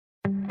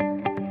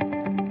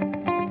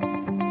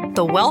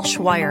The Welsh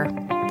Wire,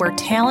 where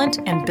talent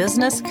and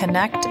business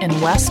connect in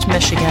West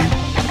Michigan.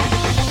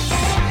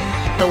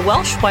 The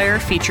Welsh Wire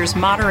features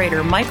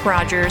moderator Mike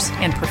Rogers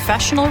and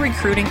professional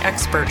recruiting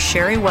expert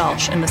Sheri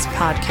Welsh in this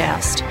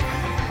podcast.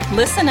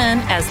 Listen in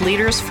as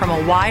leaders from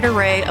a wide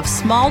array of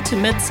small to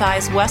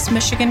mid-sized West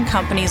Michigan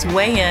companies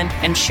weigh in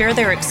and share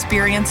their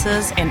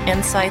experiences and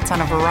insights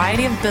on a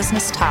variety of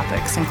business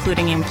topics,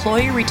 including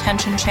employee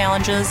retention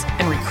challenges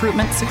and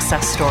recruitment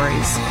success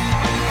stories.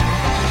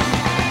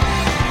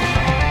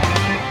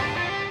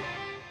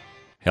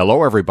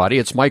 Hello, everybody.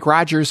 It's Mike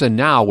Rogers, and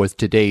now with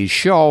today's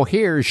show,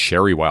 here's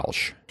Sheri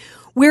Welsh.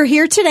 We're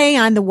here today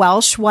on the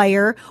Welsh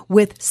Wire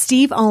with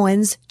Steve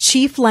Owens,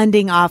 Chief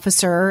Lending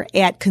Officer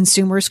at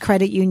Consumers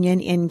Credit Union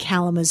in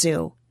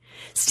Kalamazoo.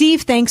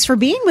 Steve, thanks for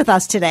being with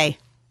us today.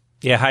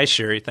 Yeah, hi,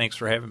 Sheri. Thanks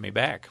for having me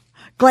back.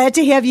 Glad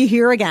to have you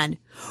here again.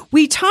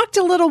 We talked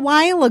a little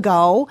while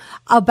ago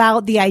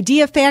about the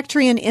idea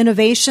factory and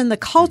innovation, the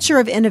culture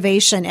of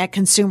innovation at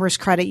Consumers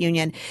Credit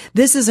Union.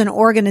 This is an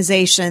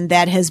organization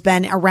that has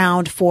been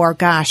around for,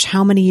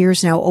 how many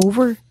years now?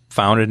 Over?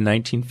 Founded in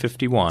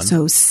 1951.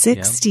 So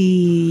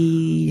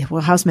 60,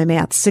 well, how's my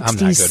math?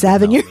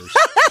 67 years.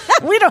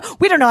 We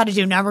don't know how to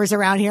do numbers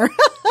around here.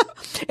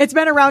 It's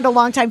been around a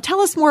long time. Tell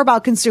us more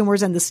about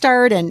Consumers and the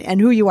start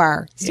and who you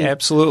are, Steve. Yeah,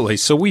 absolutely.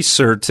 So we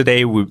serve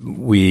today.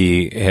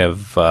 We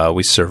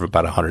serve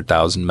about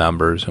 100,000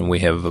 members, and we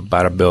have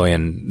about $1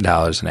 billion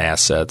in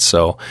assets.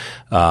 So,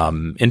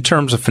 in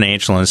terms of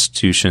financial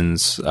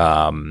institutions,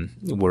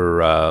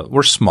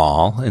 we're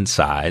small in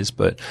size,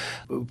 but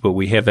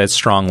we have that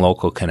strong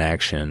local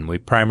connection. We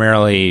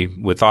primarily,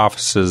 with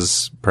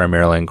offices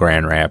primarily in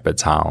Grand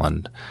Rapids,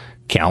 Holland,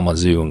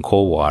 Kalamazoo, and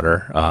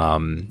Coldwater,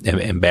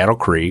 and Battle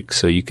Creek.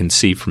 So you can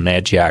see from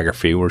that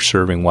geography, we're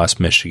serving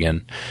West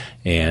Michigan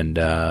and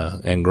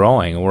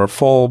growing. And we're a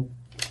full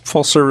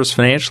service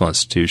financial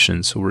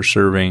institution. So we're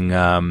serving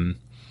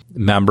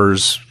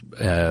members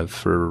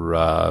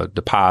for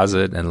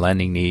deposit and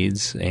lending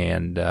needs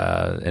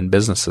and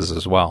businesses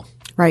as well.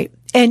 Right.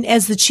 And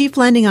as the Chief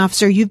Lending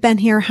Officer, you've been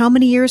here how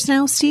many years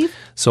now, Steve?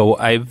 So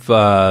I've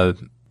 8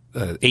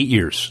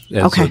 years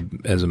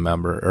as a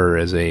member or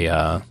as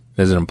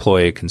an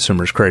employee at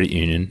Consumers Credit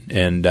Union.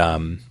 And,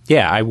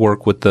 I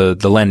work with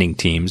the lending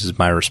teams is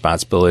my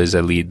responsibilities. I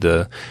lead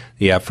the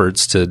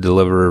efforts to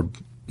deliver,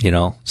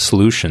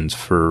 solutions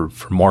for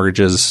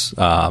mortgages,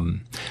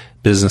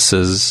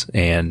 businesses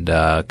and,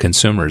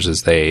 consumers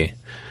as they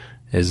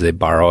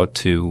borrow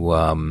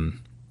to,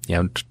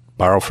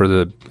 borrow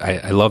for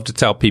I love to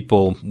tell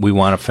people we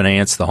want to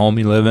finance the home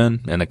you live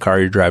in and the car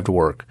you drive to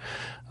work.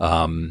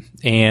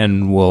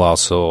 And we'll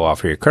also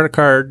offer you a credit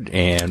card,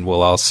 and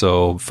we'll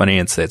also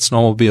finance that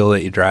snowmobile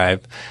that you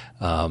drive.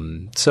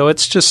 So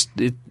it's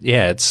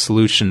it's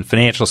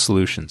financial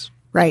solutions.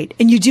 Right.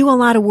 And you do a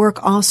lot of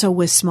work also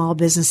with small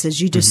businesses.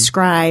 You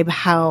describe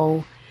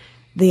how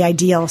the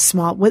ideal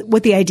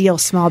what the ideal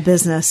small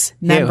business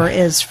member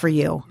is for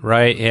you.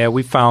 Right. Yeah.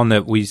 We found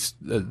that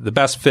the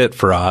best fit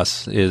for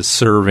us is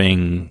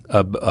serving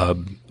a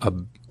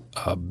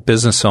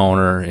business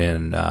owner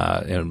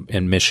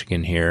in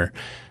Michigan here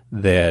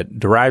that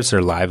derives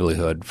their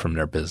livelihood from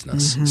their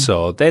business. Mm-hmm.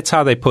 So that's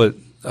how they put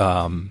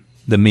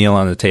the meal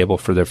on the table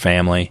for their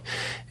family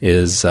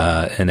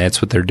and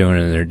that's what they're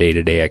doing in their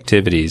day-to-day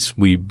activities.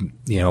 We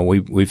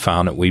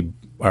found that we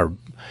are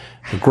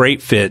a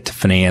great fit to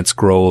finance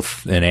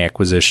growth and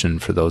acquisition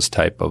for those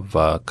type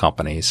of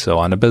companies. So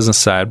on the business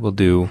side, we'll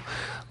do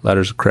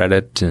letters of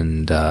credit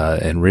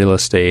and real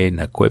estate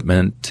and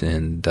equipment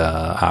and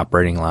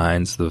operating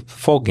lines, the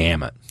full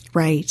gamut.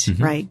 Right,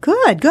 mm-hmm. Right.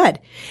 Good.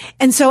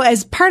 And so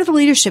as part of the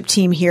leadership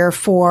team here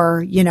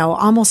for,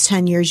 almost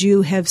 10 years,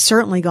 you have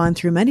certainly gone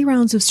through many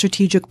rounds of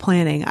strategic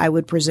planning, I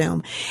would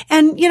presume.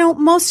 And,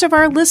 most of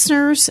our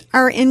listeners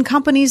are in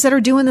companies that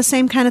are doing the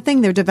same kind of thing.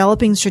 They're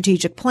developing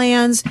strategic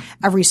plans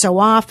every so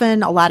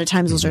often. A lot of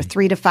times those are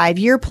 3 to 5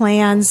 year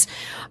plans.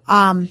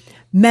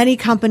 Many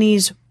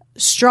companies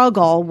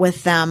struggle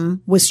with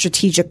them with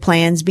strategic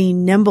plans,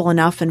 being nimble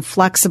enough and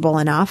flexible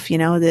enough.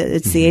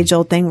 It's the age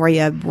old thing where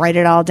you write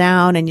it all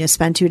down and you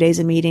spend 2 days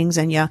in meetings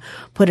and you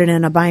put it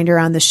in a binder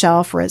on the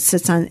shelf or it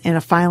sits in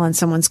a file on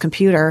someone's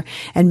computer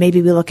and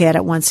maybe we look at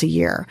it once a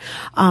year.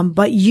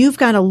 But you've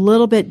got a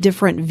little bit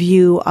different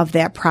view of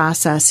that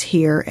process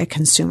here at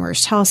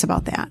Consumers. Tell us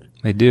about that.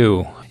 I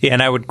do. Yeah,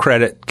 and I would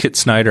credit Kit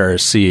Snyder, our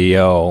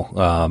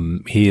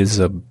CEO. He is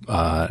an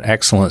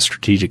excellent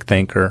strategic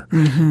thinker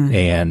mm-hmm.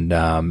 and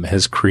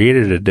has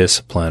created a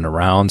discipline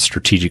around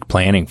strategic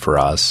planning for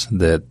us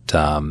that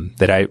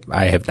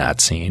I have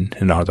not seen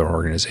in other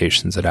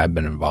organizations that I've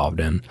been involved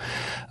in.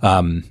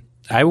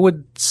 I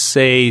would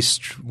say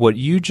what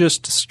you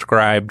just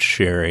described,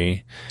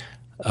 Sheri,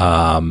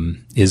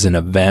 is an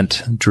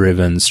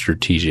event-driven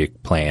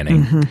strategic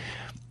planning. Mm-hmm.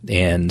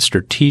 And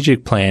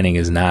strategic planning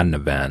is not an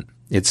event.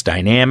 It's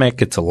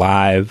dynamic, it's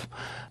alive,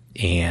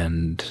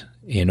 and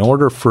in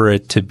order for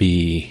it to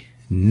be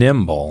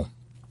nimble,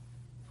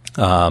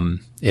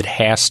 it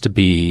has to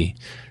be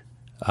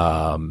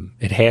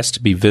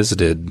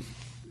visited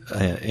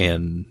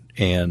and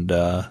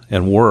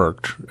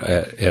worked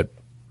at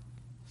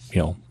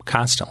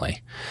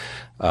constantly.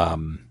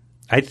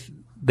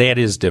 That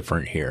is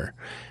different here,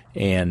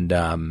 and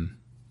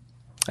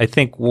I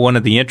think one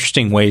of the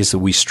interesting ways that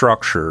we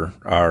structure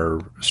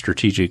our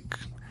strategic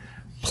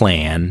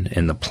plan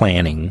and the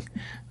planning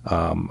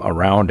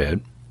around it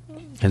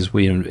is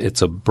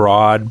it's a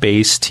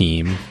broad-based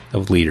team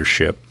of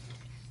leadership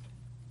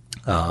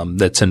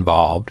that's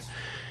involved,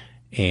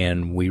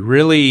 and we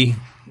really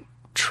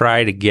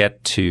try to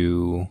get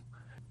to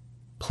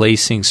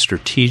placing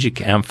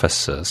strategic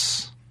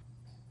emphasis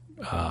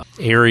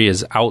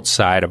areas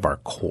outside of our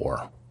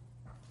core.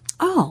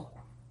 Oh,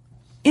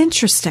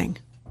 interesting.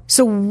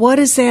 So what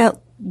does that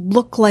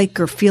look like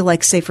or feel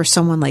like, say, for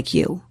someone like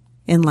you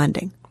in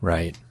lending?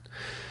 Right.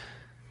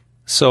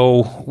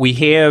 So we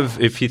have,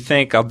 if you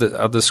think, I'll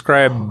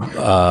describe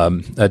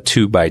a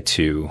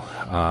 2x2.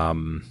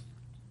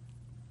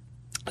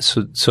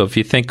 So if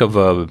you think of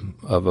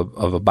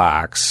a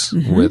box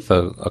with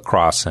a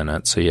cross in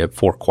it, so you have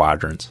 4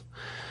 quadrants,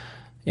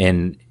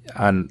 and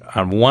on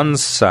one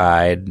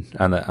side,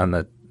 on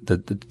the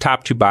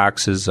top 2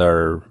 boxes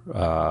are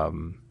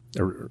on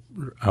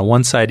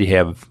one side you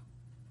have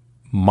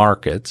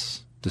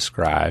markets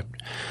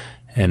described,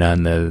 and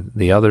on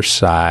the other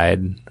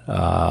side,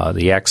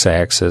 the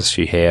x-axis,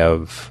 you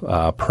have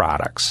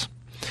products,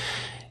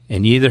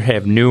 and you either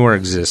have new or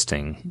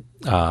existing.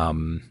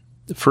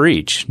 For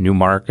each, new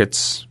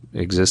markets,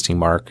 existing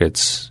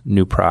markets,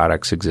 new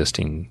products,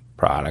 existing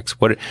products.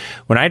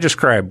 When I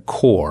describe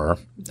core,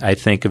 I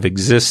think of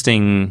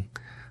existing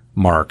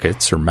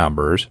markets or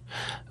members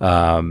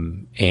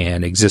and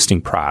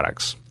existing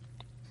products.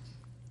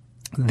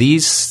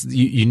 These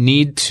you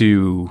need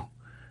to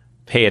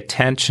pay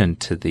attention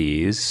to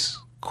these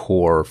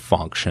core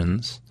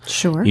functions.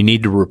 Sure. You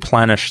need to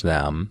replenish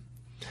them.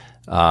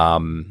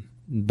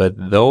 But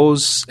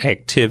those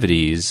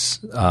activities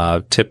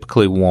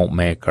typically won't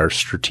make our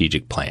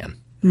strategic plan.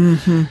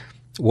 Mm-hmm.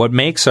 What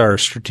makes our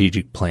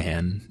strategic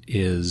plan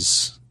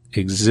is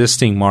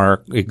existing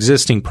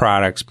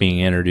products being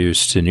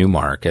introduced to new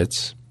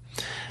markets,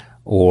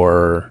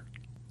 or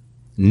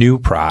new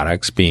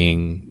products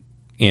being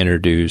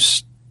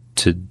introduced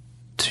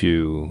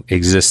to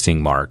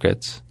existing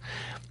markets.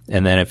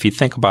 And then if you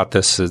think about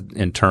this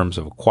in terms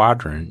of a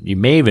quadrant, you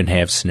may even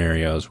have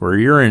scenarios where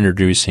you're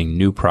introducing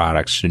new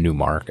products to new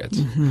markets.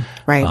 Mm-hmm.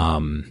 Right.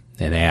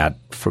 And that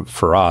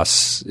for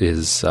us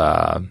is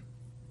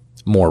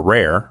more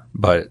rare,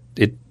 but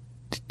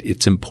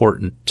it's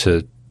important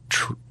to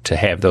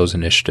have those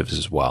initiatives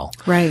as well.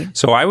 Right.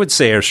 So I would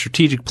say our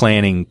strategic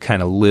planning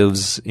kind of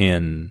lives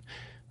in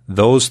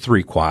those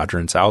 3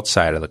 quadrants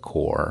outside of the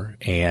core,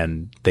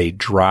 and they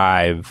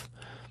drive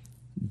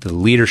the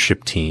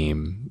leadership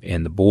team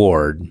and the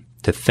board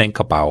to think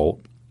about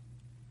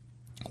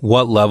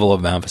what level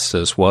of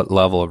emphasis, what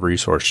level of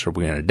resources are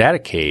we going to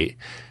dedicate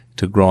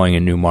to growing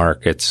in new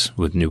markets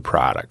with new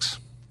products.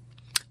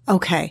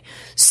 Okay.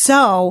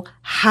 So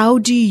how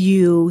do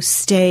you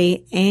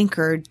stay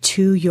anchored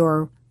to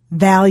your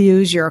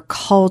values, your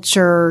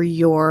culture,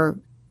 your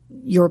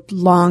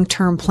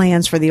long-term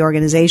plans for the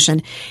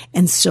organization,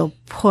 and still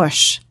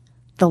push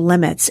the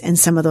limits in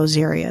some of those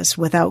areas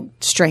without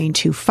straying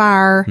too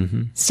far,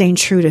 staying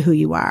true to who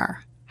you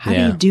are? How do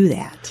you do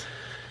that?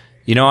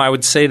 I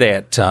would say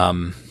that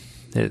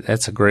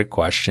that's a great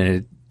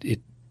question. It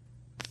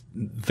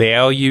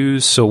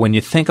values. So when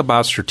you think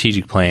about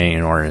strategic planning in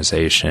an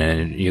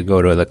organization, you go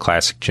to the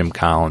classic Jim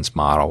Collins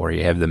model where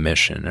you have the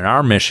mission, and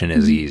our mission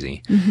is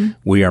easy. Mm-hmm.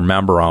 We are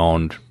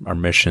member-owned. Our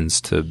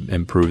mission's to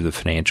improve the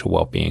financial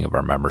well-being of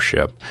our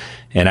membership.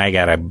 And I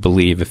gotta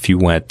believe if you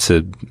went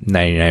to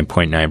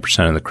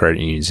 99.9% of the credit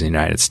unions in the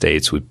United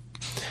States,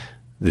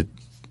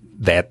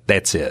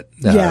 that's it.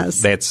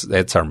 Yes.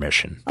 That's our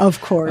mission. Of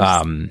course.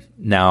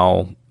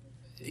 Now,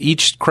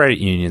 each credit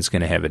union is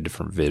going to have a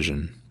different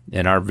vision,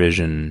 and our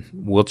vision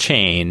will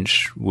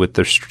change with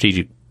the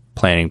strategic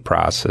planning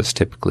process,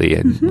 typically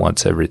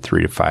once every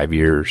 3 to 5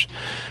 years.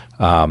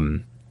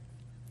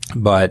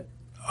 But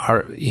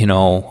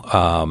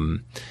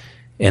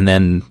and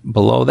then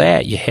below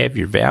that, you have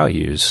your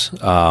values,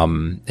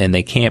 and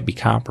they can't be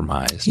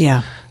compromised.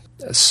 Yeah.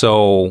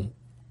 So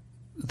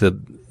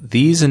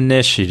these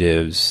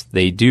initiatives,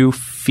 they do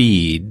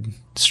feed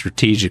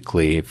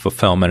strategically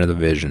fulfillment of the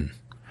vision,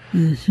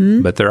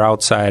 but they're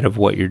outside of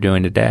what you're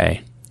doing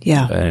today.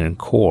 Yeah. And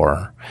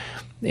core.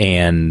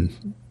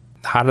 And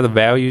how do the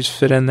values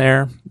fit in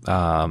there?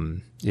 I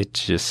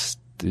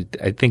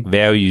think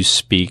values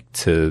speak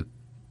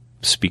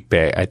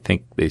back. I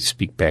think they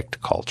speak back to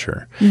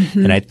culture.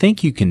 And I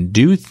think you can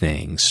do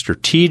things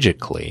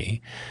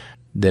strategically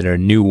that are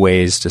new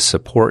ways to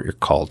support your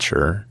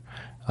culture.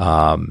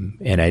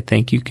 And I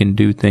think you can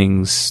do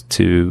things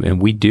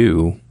and we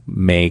do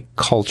make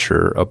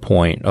culture a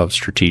point of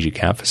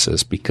strategic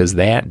emphasis, because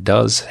that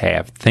does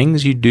have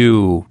things you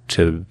do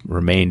to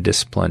remain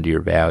disciplined to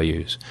your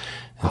values,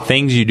 and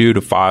things you do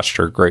to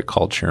foster a great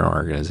culture in an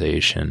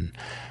organization.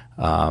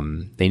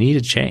 They need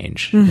to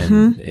change,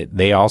 and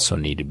they also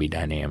need to be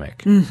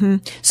dynamic.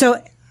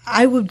 So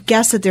I would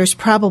guess that there's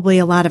probably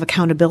a lot of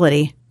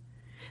accountability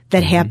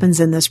that happens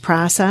in this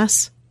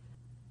process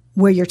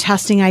where you're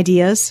testing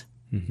ideas,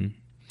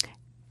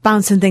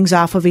 bouncing things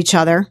off of each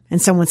other,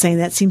 and someone saying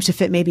that seems to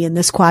fit maybe in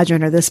this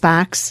quadrant or this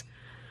box.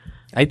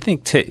 I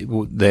think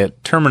the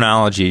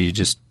terminology you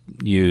just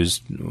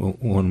used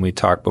when we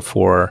talked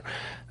before,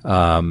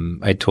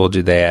 I told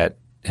you that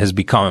has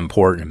become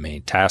important to me,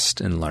 test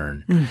and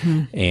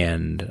learn.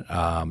 And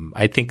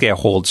I think that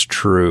holds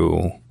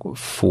true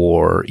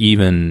for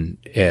even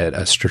at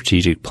a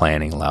strategic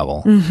planning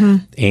level.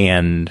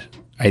 And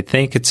I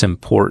think it's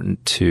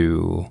important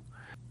to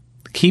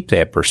keep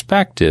that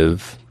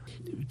perspective,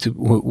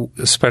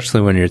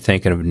 especially when you're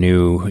thinking of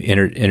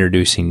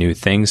introducing new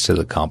things to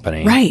the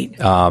company. Right.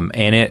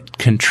 And it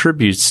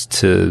contributes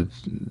to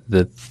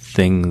the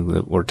thing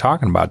that we're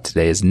talking about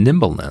today is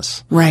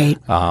nimbleness. Right.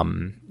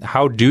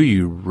 How do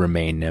you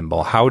remain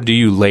nimble? How do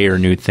you layer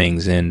new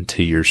things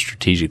into your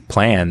strategic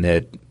plan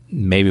that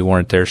maybe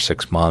weren't there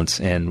 6 months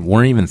and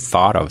weren't even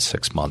thought of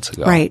 6 months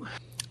ago? Right.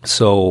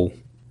 So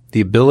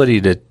the ability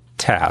to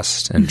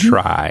test and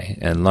try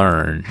and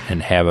learn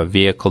and have a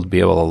vehicle to be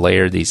able to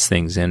layer these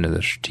things into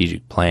the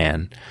strategic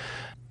plan.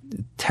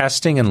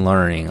 Testing and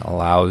learning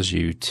allows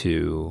you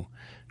to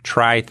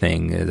try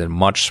things at a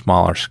much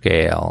smaller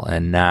scale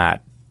and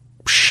not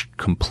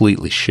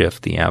completely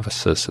shift the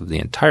emphasis of the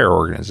entire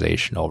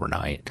organization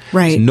overnight.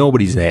 Right. So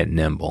nobody's that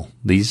nimble.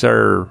 These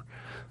are,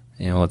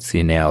 what's the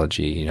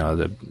analogy?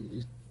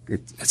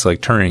 It's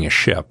like turning a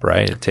ship,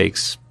 right? It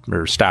takes,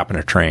 or stopping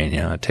a train,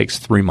 it takes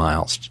 3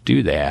 miles to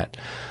do that.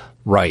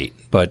 Right.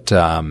 But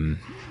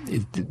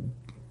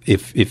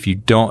if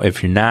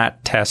you're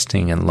not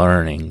testing and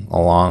learning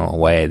along the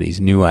way these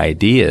new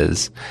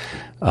ideas,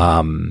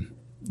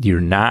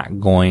 you're not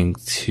going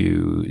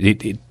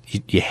to.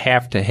 You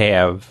have to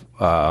have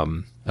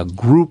a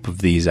group of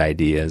these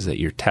ideas that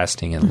you're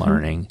testing and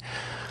learning.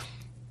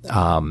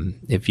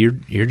 If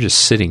you're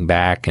just sitting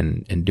back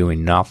and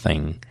doing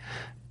nothing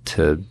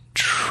to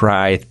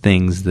try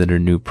things that are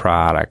new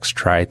products,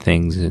 try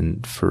things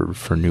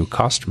for new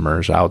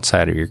customers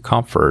outside of your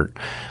comfort,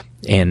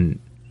 and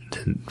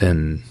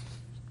then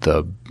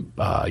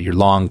your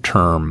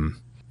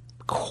long-term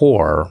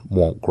core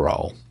won't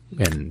grow,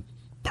 and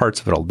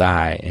parts of it will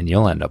die, and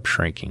you'll end up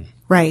shrinking.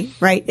 Right,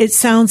 right. It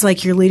sounds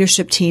like your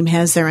leadership team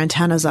has their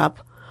antennas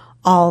up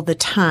all the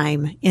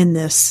time in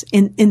this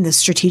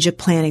strategic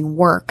planning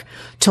work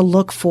to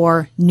look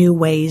for new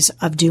ways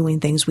of doing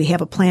things. We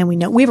have a plan. We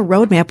have a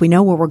roadmap. We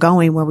know where we're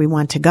going, where we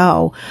want to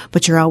go,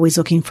 but you're always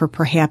looking for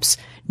perhaps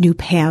new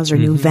paths or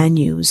new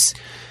venues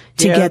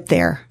to get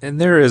there.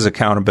 And there is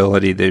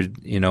accountability. There,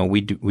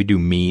 we do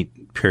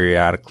meet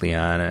periodically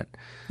on it.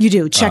 You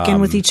do check in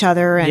with each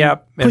other and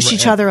push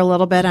each other a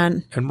little bit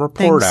on and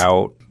report things.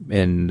 Out.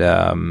 And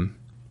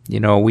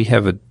we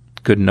have a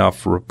good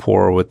enough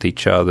rapport with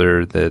each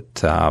other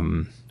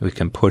that we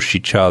can push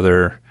each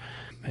other.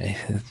 I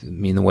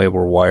mean, the way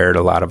we're wired,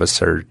 a lot of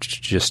us are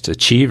just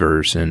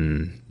achievers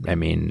and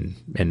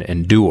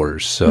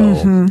doers.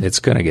 So it's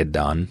going to get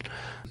done.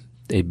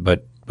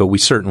 But we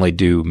certainly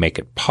do make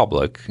it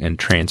public and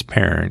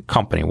transparent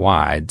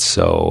company-wide.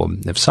 So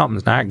if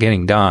something's not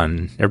getting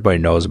done, everybody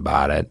knows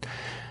about it.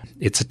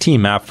 It's a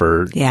team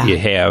effort. Yeah. You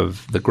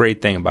have the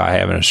great thing about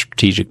having a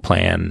strategic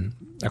plan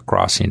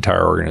across the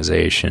entire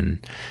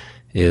organization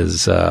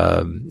is,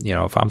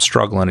 if I'm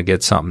struggling to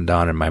get something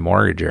done in my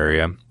mortgage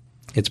area,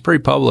 it's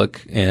pretty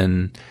public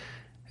and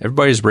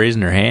everybody's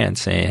raising their hand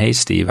saying, "Hey,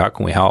 Steve, how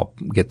can we help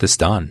get this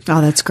done?"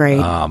 Oh, that's great.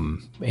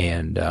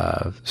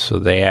 So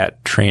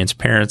that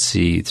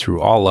transparency through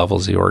all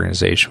levels of the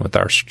organization with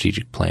our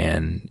strategic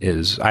plan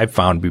is, I've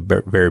found to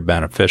be very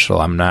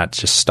beneficial. I'm not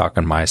just stuck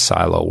in my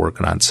silo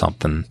working on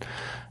something,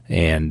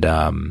 and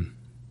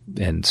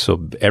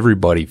so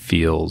everybody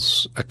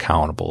feels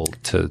accountable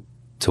to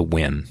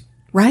win.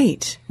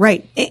 Right,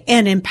 right.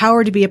 And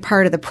empowered to be a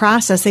part of the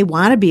process. They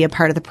want to be a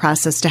part of the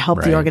process to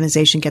help the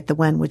organization get the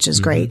win, which is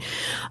great.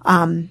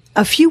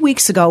 A few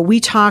weeks ago, we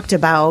talked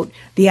about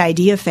the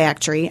Idea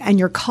Factory and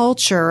your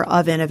culture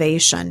of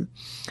innovation,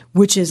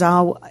 which is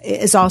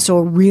also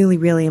a really,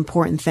 really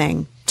important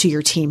thing to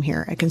your team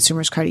here at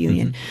Consumers Credit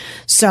Union.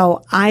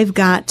 So I've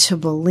got to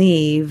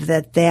believe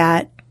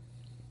that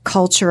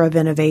culture of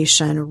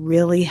innovation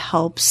really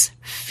helps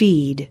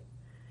feed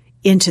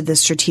into the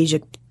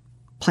strategic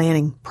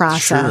planning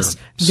process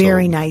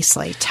very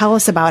nicely. Tell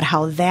us about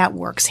how that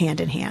works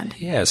hand in hand.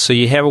 Yeah, so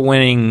you have a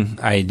winning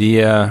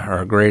idea or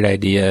a great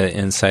idea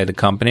inside the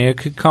company. It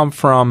could come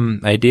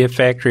from Idea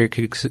Factory. It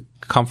could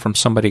come from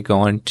somebody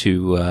going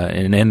to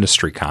an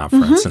industry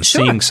conference and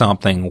seeing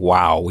something,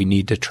 wow, we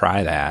need to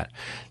try that.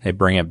 They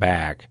bring it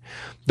back.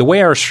 The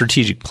way our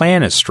strategic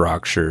plan is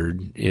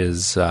structured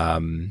is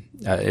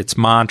its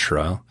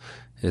mantra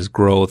is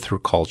grow through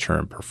culture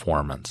and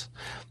performance.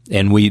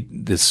 And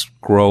this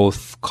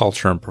growth,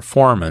 culture, and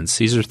performance,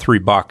 these are 3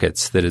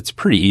 buckets that it's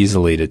pretty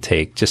easily to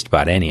take just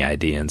about any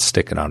idea and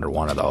stick it under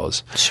one of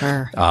those.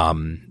 Sure.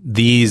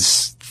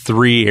 These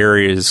three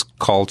areas: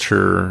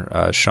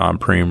 culture. Sean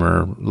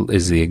Premer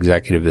is the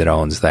executive that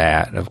owns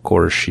that. Of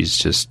course, she's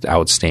just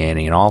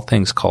outstanding in all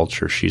things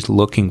culture. She's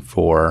looking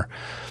for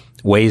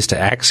ways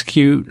to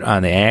execute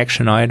on the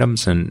action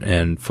items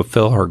and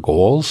fulfill her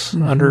goals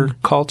under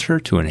culture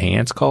to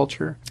enhance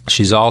culture.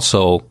 She's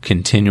also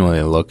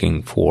continually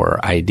looking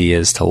for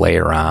ideas to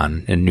layer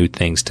on and new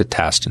things to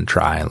test and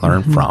try and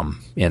learn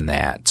from in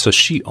that. So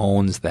she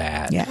owns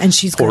that and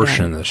she's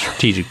portion of the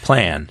strategic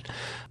plan.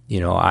 You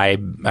know,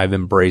 I've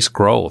embraced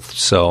growth,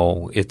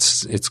 so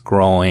it's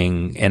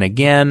growing. And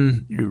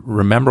again,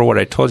 remember what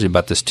I told you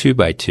about this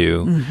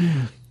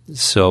 2x2.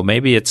 So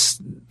maybe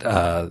it's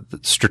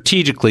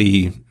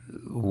strategically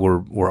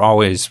we're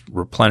always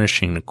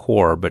replenishing the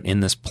core, but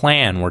in this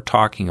plan we're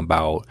talking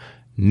about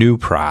new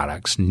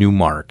products, new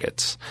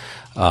markets,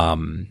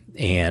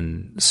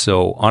 and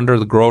so under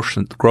the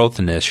growth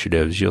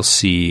initiatives, you'll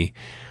see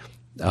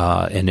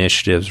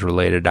initiatives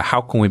related to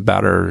how can we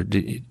better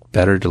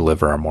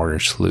deliver our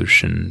mortgage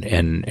solution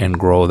and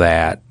grow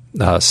that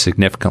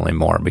significantly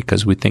more,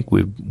 because we think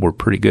we're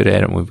pretty good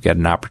at it and we've got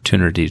an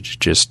opportunity to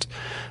just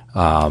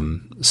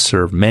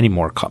serve many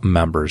more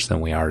members than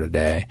we are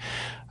today.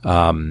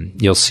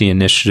 You'll see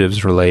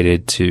initiatives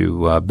related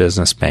to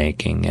business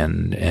banking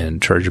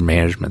and treasury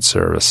management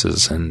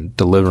services and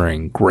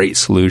delivering great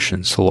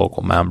solutions to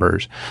local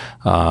members,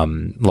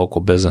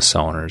 local business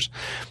owners.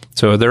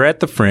 So they're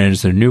at the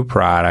fringe. They're new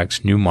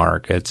products, new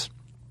markets,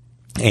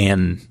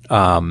 and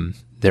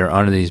they're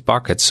under these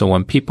buckets. So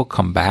when people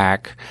come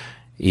back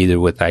either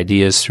with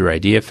ideas through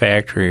Idea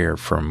Factory or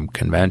from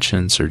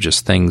conventions or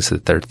just things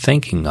that they're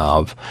thinking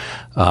of,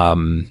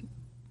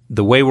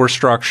 the way we're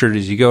structured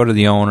is you go to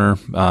the owner.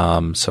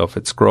 So if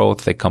it's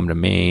growth, they come to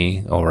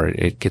me, or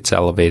it gets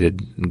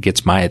elevated and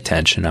gets my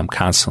attention. I'm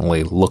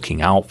constantly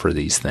looking out for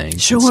these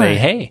things and say,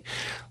 hey,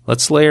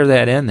 let's layer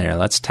that in there.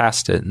 Let's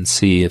test it and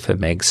see if it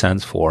makes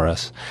sense for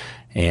us,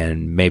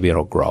 and maybe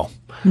it'll grow.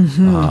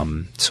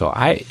 So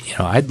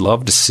I'd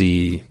love to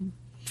see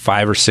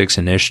 5 or 6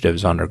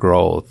 initiatives under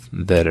growth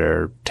that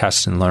are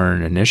test and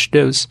learn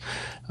initiatives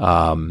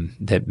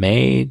that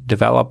may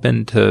develop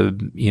into,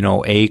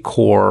 a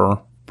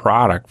core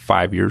product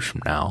 5 years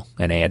from now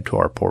and add to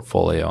our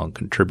portfolio and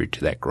contribute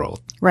to that growth.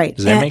 Right.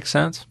 Does that make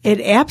sense? It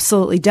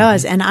absolutely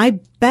does. And I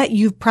bet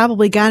you've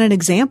probably got an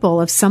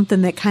example of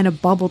something that kind of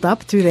bubbled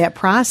up through that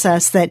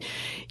process that,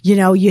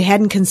 you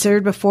hadn't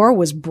considered before,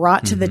 was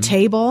brought to the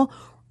table,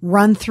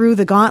 run through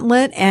the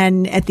gauntlet,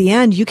 and at the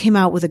end you came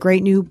out with a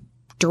great new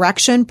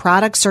direction,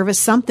 product, service,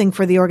 something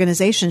for the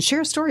organization.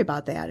 Share a story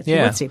about that, if you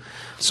would, Steve.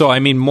 So,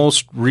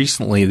 most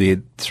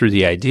recently, through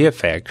the Idea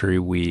Factory,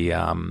 we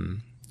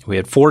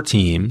had 4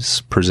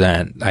 teams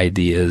present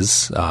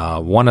ideas.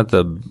 One of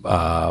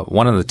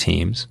the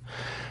teams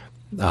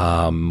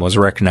was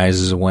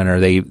recognized as a winner.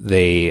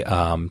 They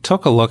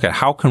took a look at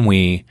how can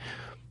we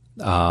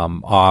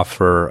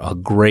offer a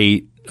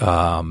great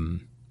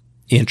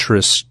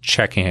interest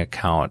checking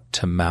account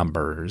to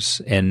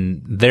members,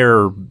 and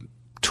their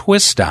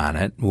twist on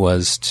it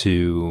was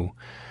to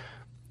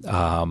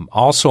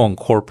also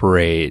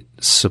incorporate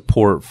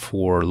support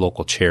for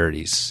local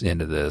charities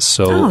into this.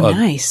 So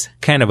nice.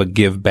 Kind of a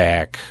give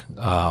back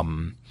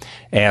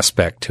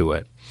aspect to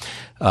it.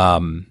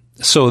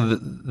 So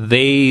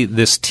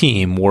this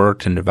team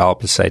worked and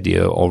developed this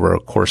idea over a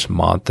course of a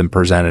month and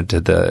presented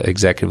to the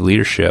executive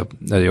leadership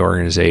of the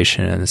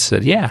organization, and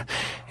said, yeah,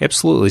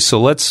 absolutely.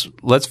 So let's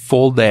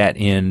fold that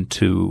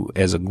into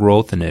as a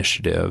growth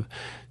initiative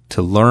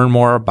to learn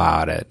more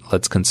about it.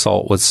 Let's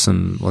consult with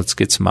let's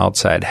get some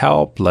outside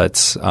help.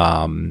 Let's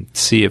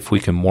see if we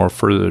can more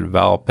further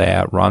develop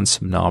that, run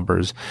some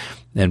numbers,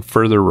 and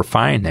further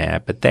refine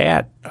that. But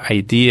that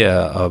idea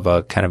of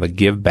a kind of a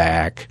give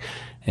back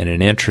and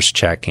an interest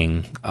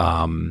checking,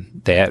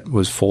 that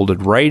was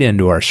folded right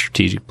into our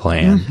strategic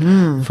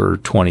plan for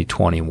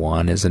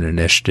 2021 as an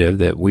initiative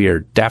that we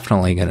are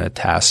definitely going to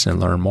test and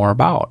learn more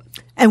about.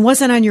 And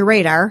wasn't on your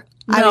radar,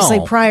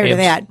 obviously, prior to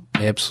that.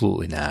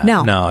 Absolutely not.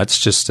 No, it's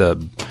just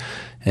an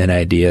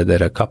idea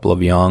that a couple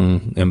of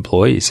young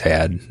employees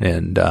had,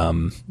 and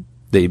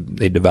they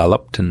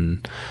developed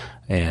and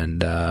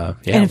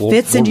it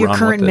fits into your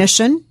current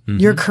mission,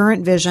 your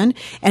current vision,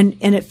 and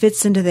it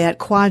fits into that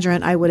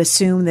quadrant. I would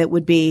assume that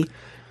would be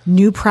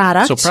new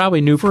product. So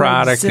probably new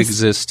product,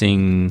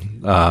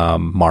 existing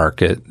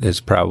market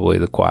is probably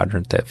the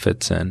quadrant that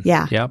fits in.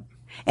 Yeah. Yep.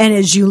 And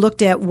as you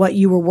looked at what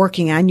you were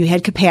working on, you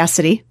had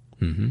capacity.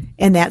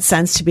 In that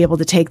sense, to be able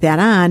to take that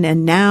on.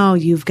 And now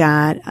you've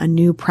got a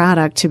new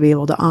product to be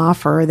able to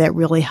offer that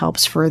really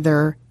helps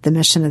further the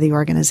mission of the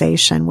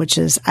organization, which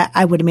is,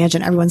 I would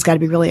imagine everyone's got to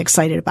be really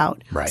excited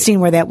about seeing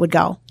where that would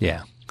go.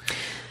 Yeah.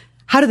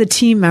 How do the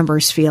team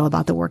members feel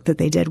about the work that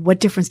they did? What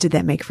difference did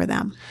that make for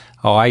them?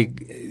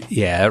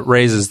 It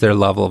raises their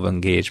level of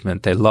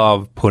engagement. They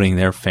love putting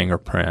their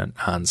fingerprint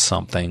on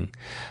something.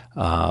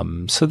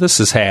 So this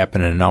has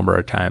happened a number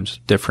of times,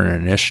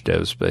 different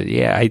initiatives, but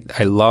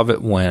I love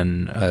it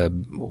when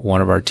one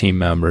of our team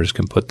members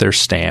can put their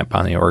stamp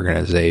on the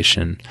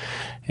organization,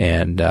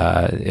 and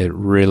it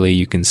really,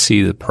 you can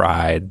see the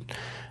pride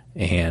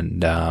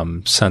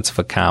and sense of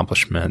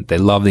accomplishment. They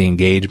love the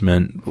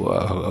engagement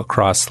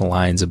across the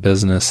lines of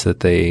business that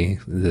they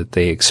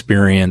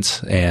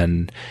experience,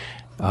 and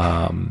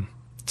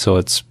so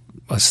it's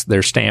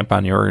their stamp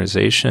on the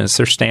organization. It's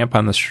their stamp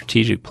on the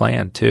strategic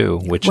plan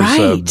too, which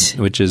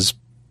is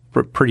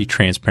pretty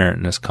transparent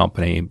in this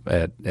company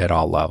at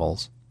all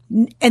levels.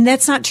 And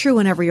that's not true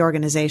in every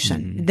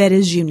organization. That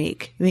is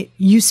unique. I mean,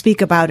 you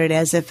speak about it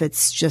as if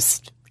it's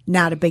just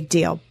not a big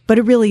deal, but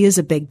it really is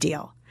a big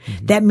deal.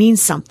 That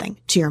means something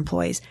to your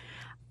employees.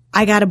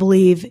 I got to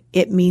believe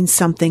it means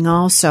something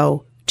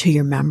also to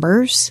your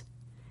members,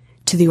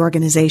 to the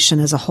organization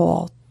as a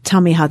whole.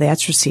 Tell me how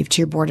that's received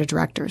to your board of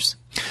directors.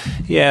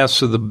 Yeah,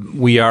 so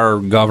we are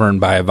governed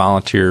by a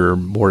volunteer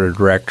board of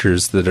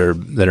directors that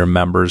are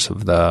members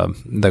of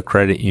the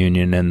credit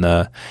union,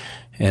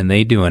 and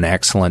they do an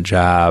excellent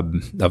job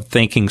of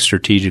thinking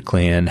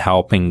strategically and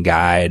helping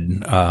guide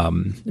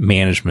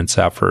management's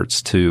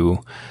efforts to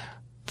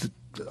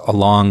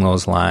along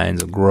those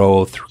lines of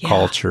growth,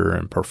 culture,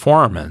 and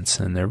performance.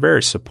 And they're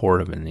very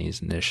supportive in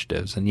these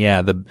initiatives. And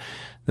the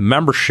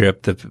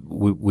membership,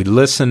 we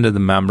listen to the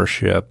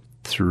membership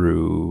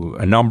through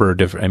a number of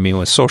different, I mean,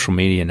 with social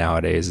media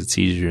nowadays, it's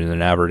easier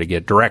than ever to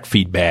get direct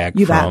feedback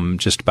from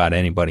just about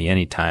anybody,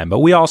 anytime. But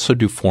we also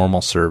do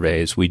formal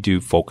surveys. We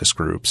do focus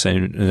groups,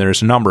 and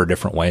there's a number of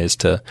different ways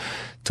to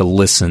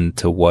listen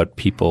to what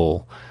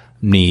people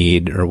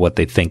need or what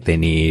they think they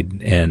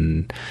need,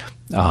 and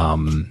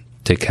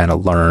to kind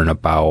of learn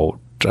about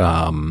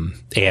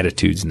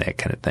attitudes and that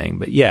kind of thing.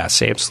 But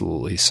yes,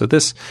 absolutely. So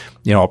this,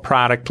 a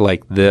product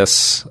like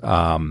this,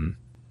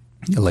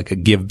 like a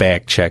give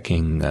back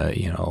checking,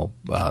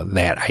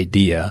 that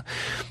idea,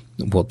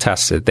 we'll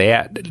test it.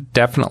 That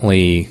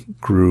definitely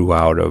grew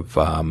out of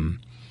I'm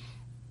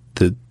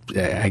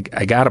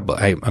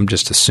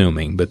just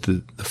assuming, but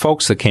the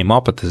folks that came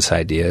up with this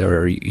idea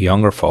are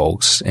younger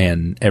folks,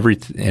 and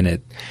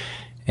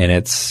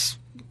it's,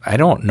 I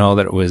don't know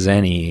that it was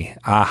any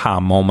aha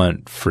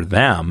moment for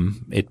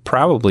them. It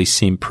probably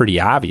seemed pretty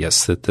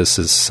obvious that this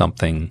is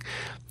something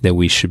that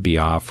we should be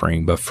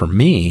offering. But for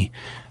me,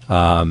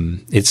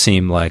 it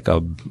seemed like a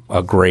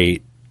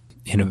great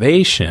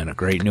innovation, a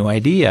great new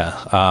idea.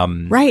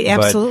 Right,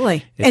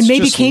 absolutely. And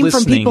maybe came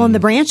from people in the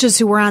branches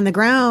who were on the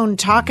ground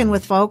talking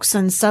with folks,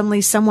 and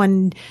suddenly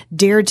someone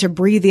dared to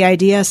breathe the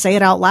idea, say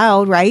it out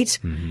loud, right?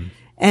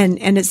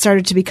 And it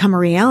started to become a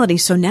reality.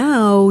 So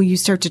now you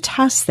start to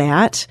test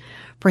that,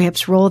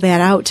 perhaps roll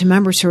that out to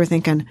members who are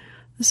thinking,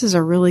 this is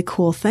a really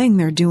cool thing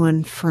they're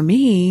doing for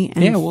me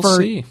and we'll for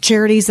see.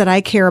 Charities that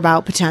I care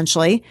about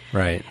potentially.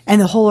 Right.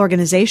 And the whole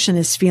organization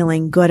is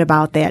feeling good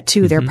about that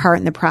too. They're part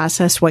in the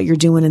process, what you're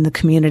doing in the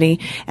community.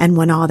 And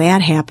when all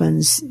that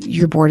happens,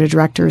 your board of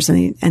directors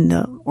and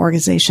the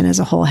organization as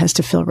a whole has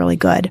to feel really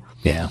good.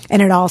 Yeah.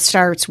 And it all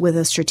starts with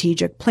a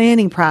strategic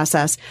planning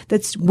process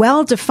that's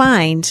well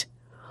defined,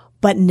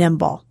 but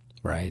nimble.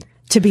 Right.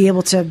 To be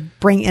able to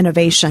bring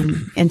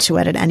innovation into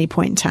it at any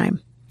point in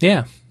time.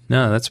 Yeah.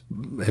 No, it's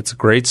a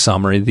great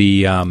summary.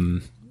 I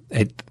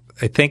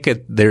think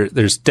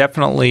there's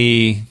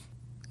definitely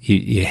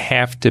you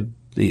have to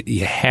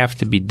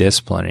be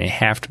disciplined, and you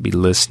have to be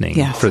listening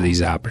for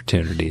these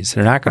opportunities.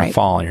 They're not going to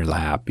fall in your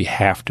lap. You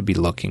have to be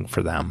looking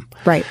for them.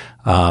 Right.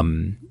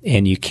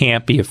 And you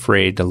can't be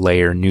afraid to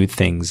layer new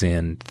things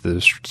into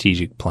the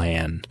strategic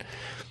plan.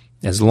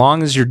 As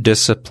long as you're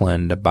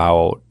disciplined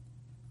about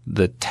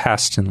the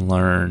test and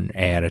learn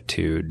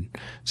attitude.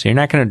 So you're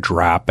not going to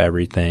drop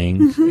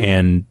everything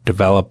and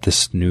develop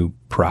this new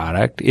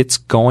product. It's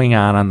going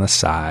on the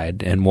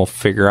side, and we'll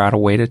figure out a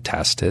way to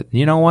test it.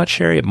 You know what,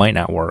 Sheri? It might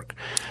not work.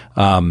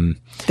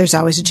 There's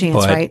always a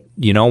chance, right?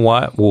 You know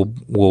what? We'll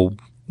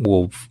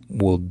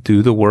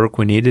do the work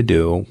we need to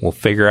do. We'll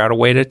figure out a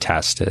way to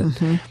test it.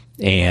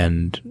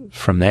 And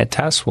from that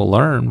test, we'll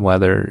learn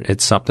whether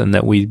it's something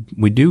that we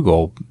do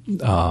go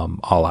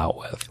all out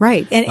with.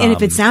 Right. And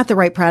if it's not the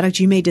right product,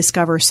 you may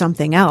discover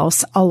something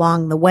else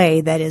along the way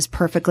that is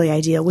perfectly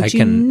ideal, which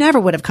you never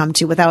would have come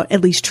to without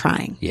at least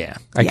trying. Yeah.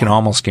 I can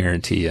almost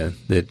guarantee you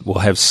that we'll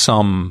have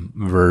some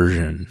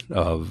version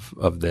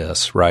of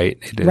this, right?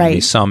 It'll be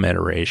some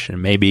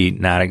iteration. Maybe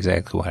not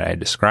exactly what I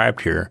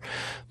described here.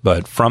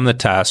 But from the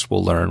test,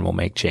 we'll learn, we'll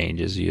make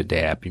changes, you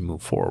adapt, you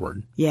move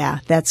forward. Yeah,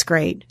 that's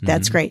great.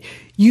 That's great.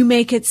 You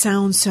make it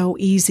sound so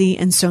easy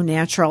and so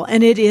natural.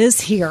 And it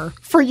is here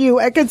for you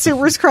at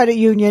Consumers Credit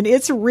Union.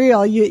 It's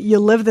real. You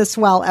live this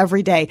well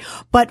every day.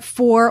 But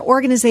for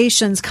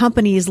organizations,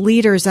 companies,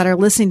 leaders that are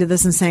listening to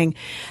this and saying,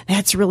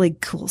 that's really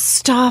cool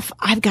stuff.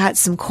 I've got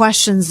some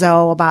questions,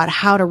 though, about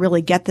how to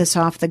really get this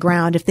off the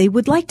ground. If they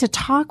would like to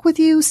talk with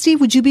you, Steve,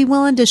 would you be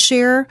willing to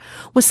share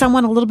with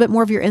someone a little bit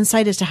more of your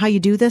insight as to how you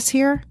do this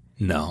here?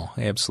 No,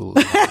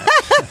 absolutely not.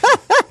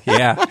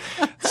 Yeah.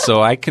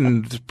 So I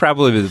can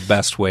probably the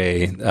best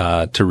way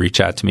to reach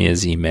out to me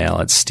is email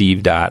at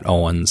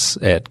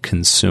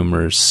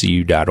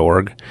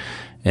steve.owens@consumerscu.org.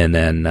 And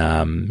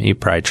then you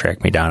probably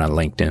track me down on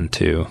LinkedIn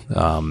too.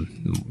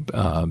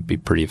 Be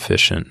pretty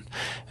efficient.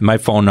 And my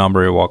phone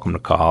number, you're welcome to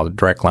call. The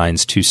direct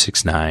line's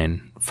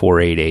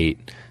 269-488-1037.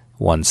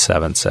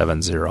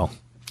 1770.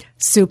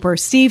 Super.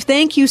 Steve,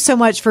 thank you so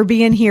much for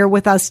being here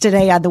with us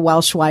today on the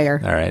Welsh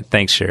Wire. All right.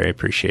 Thanks, Sheri.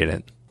 Appreciate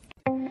it.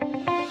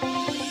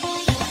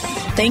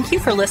 Thank you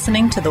for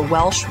listening to the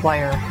Welsh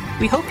Wire.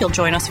 We hope you'll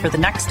join us for the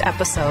next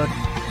episode.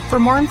 For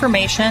more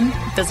information,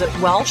 visit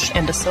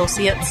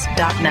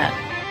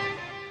welshandassociates.net.